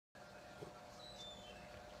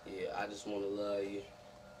I just wanna love you.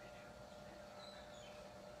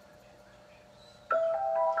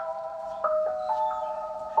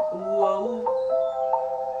 Whoa.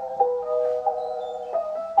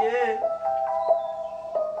 Yeah.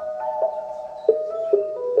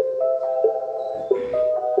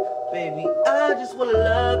 Baby, I just wanna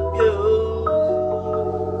love you,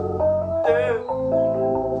 girl.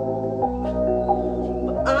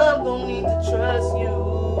 But I'm gonna need to trust you.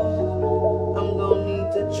 I'm gonna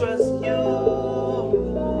need to trust you.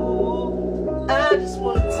 I just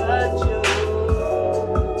wanna touch you,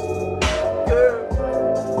 girl.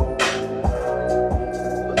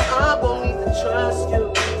 But I'm gonna need to trust you.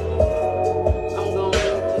 I'm gonna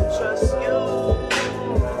need to trust you.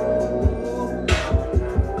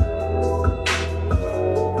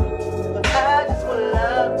 But I just wanna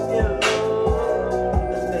love you.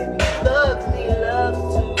 'Cause baby loves me love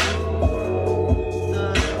too.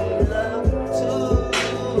 Loves me love too.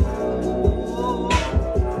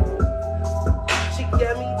 She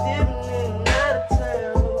got me dipping in and out of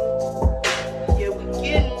town. Yeah, we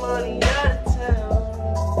getting money out of town.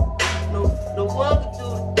 No one can do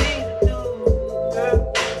the things you do, girl.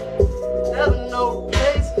 Never no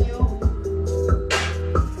replacing you.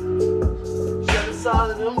 Jealous all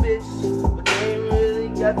of them bitches, but they ain't really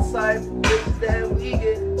got the side for bitches that we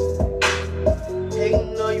get.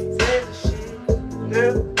 Hating on your friends and shit,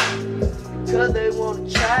 girl, because they wanna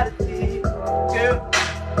try to dig, girl.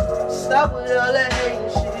 Stop with all that hating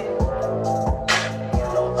shit. You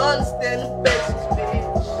don't understand the basics,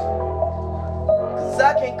 bitch. 'Cause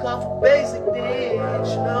I can't come for basic,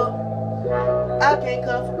 bitch, no. I can't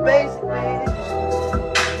come for basic, bitch.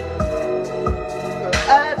 Girl,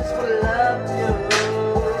 I just wanna love you.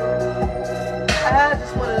 I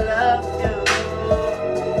just wanna love you.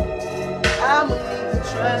 I'ma need to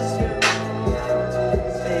trust you.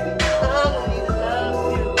 'Cause baby, I'ma need to love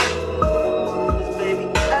you. 'Cause baby,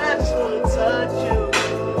 I just wanna touch you.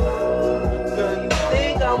 Girl, you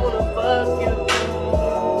think I wanna fuck you.